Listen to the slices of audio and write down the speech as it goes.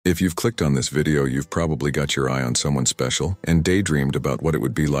If you've clicked on this video, you've probably got your eye on someone special and daydreamed about what it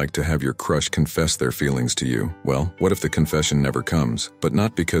would be like to have your crush confess their feelings to you. Well, what if the confession never comes? But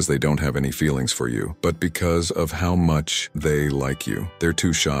not because they don't have any feelings for you, but because of how much they like you. They're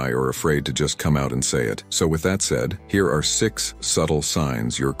too shy or afraid to just come out and say it. So with that said, here are 6 subtle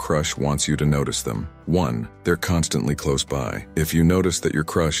signs your crush wants you to notice them. 1. They're constantly close by. If you notice that your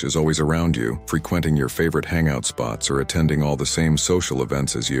crush is always around you, frequenting your favorite hangout spots or attending all the same social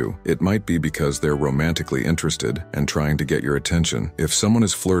events as you, it might be because they're romantically interested and trying to get your attention. If someone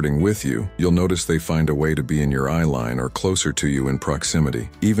is flirting with you, you'll notice they find a way to be in your eye line or closer to you in proximity.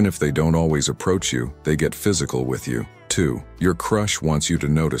 Even if they don't always approach you, they get physical with you. 2. Your crush wants you to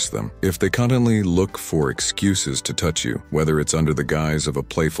notice them. If they constantly look for excuses to touch you, whether it's under the guise of a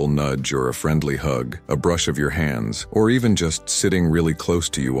playful nudge or a friendly hug, a brush of your hands, or even just sitting really close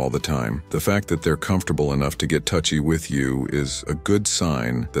to you all the time, the fact that they're comfortable enough to get touchy with you is a good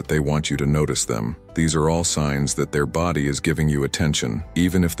sign that they want you to notice them. These are all signs that their body is giving you attention,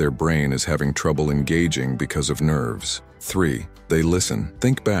 even if their brain is having trouble engaging because of nerves. 3. They listen.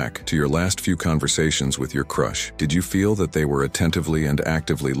 Think back to your last few conversations with your crush. Did you feel that they were attentively and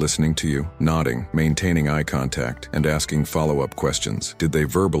actively listening to you, nodding, maintaining eye contact, and asking follow-up questions? Did they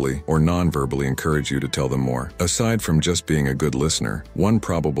verbally or non-verbally encourage you to tell them more? Aside from just being a good listener, one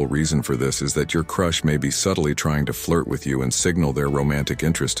probable reason for this is that your crush may be subtly trying to flirt with you and signal their romantic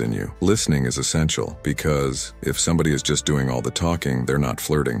interest in you. Listening is essential because if somebody is just doing all the talking, they're not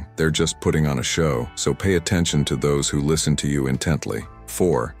flirting. They're just putting on a show, so pay attention to those who listen to you intently.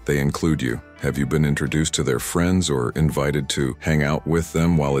 4. They include you. Have you been introduced to their friends or invited to hang out with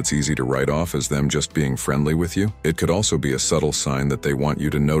them while it's easy to write off as them just being friendly with you? It could also be a subtle sign that they want you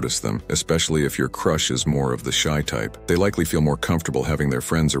to notice them, especially if your crush is more of the shy type. They likely feel more comfortable having their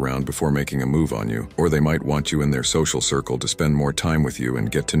friends around before making a move on you, or they might want you in their social circle to spend more time with you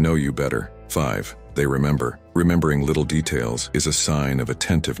and get to know you better. 5. They remember. Remembering little details is a sign of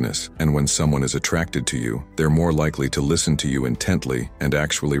attentiveness, and when someone is attracted to you, they're more likely to listen to you intently and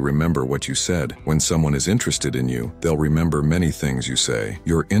actually remember what you said. When someone is interested in you, they'll remember many things you say.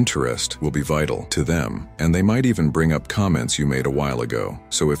 Your interest will be vital to them, and they might even bring up comments you made a while ago.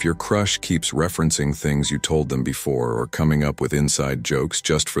 So if your crush keeps referencing things you told them before or coming up with inside jokes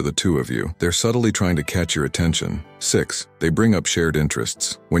just for the two of you, they're subtly trying to catch your attention. 6. They bring up shared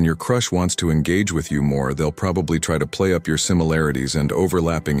interests. When your crush wants to engage with you more, they'll probably try to play up your similarities and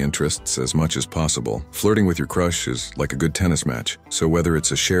overlapping interests as much as possible. Flirting with your crush is like a good tennis match, so whether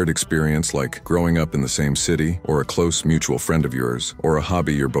it's a shared experience like growing up in the same city, or a close mutual friend of yours, or a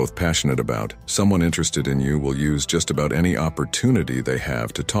hobby you're both passionate about, someone interested in you will use just about any opportunity they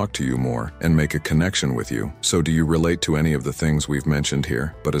have to talk to you more and make a connection with you. So do you relate to any of the things we've mentioned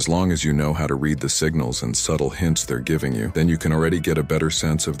here? But as long as you know how to read the signals and subtle hints they're giving you, then you can already get a better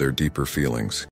sense of their deeper feelings.